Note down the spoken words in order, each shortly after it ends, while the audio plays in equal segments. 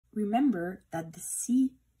remember that the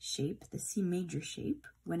C shape, the C major shape,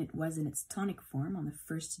 when it was in its tonic form on the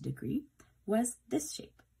first degree, was this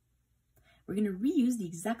shape. We're going to reuse the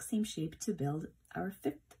exact same shape to build our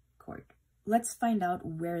fifth chord. Let's find out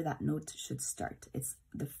where that note should start. It's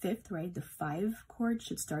the fifth, right? The 5 chord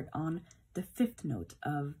should start on the fifth note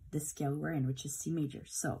of the scale we're in, which is C major.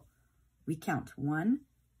 So we count 1,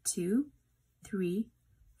 2, 3,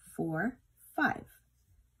 4, 5,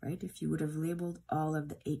 right? If you would have labeled all of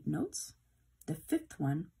the 8 notes, the fifth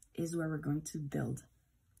one is where we're going to build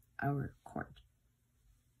our chord.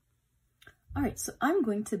 All right, so I'm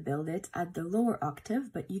going to build it at the lower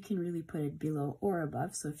octave, but you can really put it below or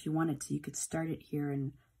above. So if you wanted to, you could start it here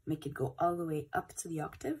and make it go all the way up to the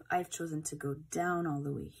octave. I've chosen to go down all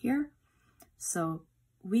the way here. So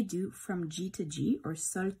we do from G to G, or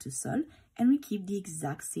Sol to Sol, and we keep the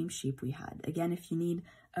exact same shape we had. Again, if you need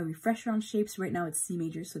a refresher on shapes, right now it's C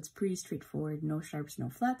major, so it's pretty straightforward, no sharps, no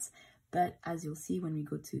flats. But as you'll see, when we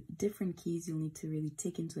go to different keys, you'll need to really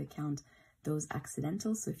take into account those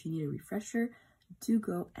accidentals. So if you need a refresher, do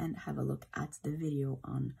go and have a look at the video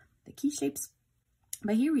on the key shapes.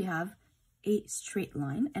 But here we have a straight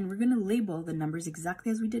line, and we're going to label the numbers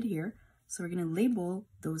exactly as we did here. So we're going to label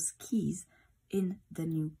those keys in the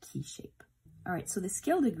new key shape. All right, so the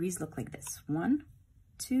scale degrees look like this: 1,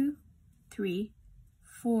 2, 3,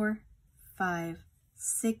 4, 5,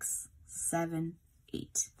 6, 7,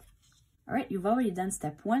 8. All right, you've already done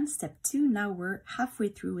step 1, step 2. Now we're halfway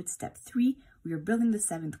through with step 3. We are building the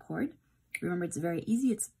 7th chord. Remember, it's very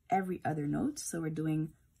easy. It's every other note. So we're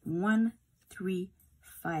doing 1, 3,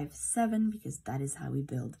 5, 7, because that is how we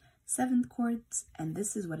build 7th chords. And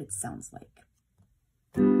this is what it sounds like.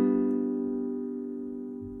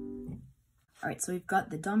 All right, so we've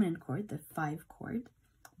got the dominant chord, the 5 chord,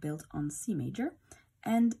 built on C major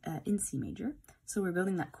and in C major. So we're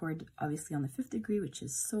building that chord obviously on the 5th degree, which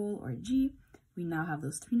is Sol or G. We now have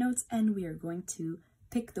those 3 notes, and we are going to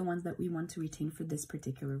pick the ones that we want to retain for this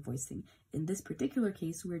particular voicing. In this particular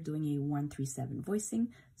case, we're doing a 1, 3, 7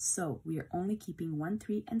 voicing. So we are only keeping 1,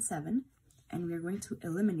 3, and 7, and we are going to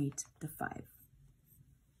eliminate the 5.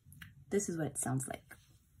 This is what it sounds like.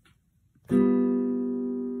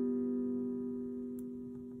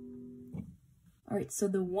 All right, so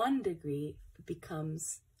the 1 degree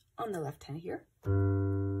becomes on the left hand here,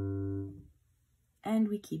 and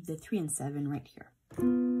we keep the 3 and 7 right here.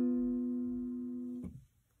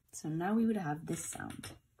 So now we would have this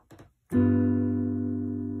sound.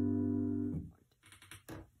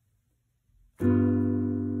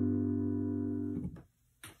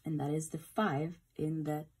 And that is the 5 in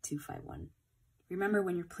the 2-5-1. Remember,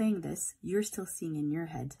 when you're playing this, you're still seeing in your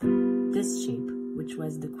head this shape, which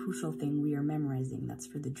was the crucial thing we are memorizing. That's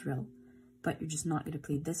for the drill. But you're just not going to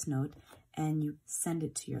play this note, and you send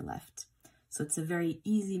it to your left. So it's a very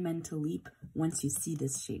easy mental leap once you see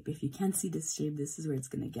this shape. If you can't see this shape, this is where it's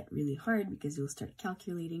going to get really hard, because you'll start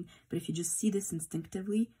calculating. But if you just see this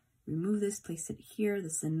instinctively, remove this, place it here.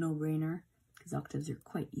 This is a no-brainer, because octaves are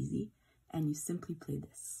quite easy. And you simply play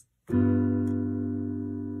this.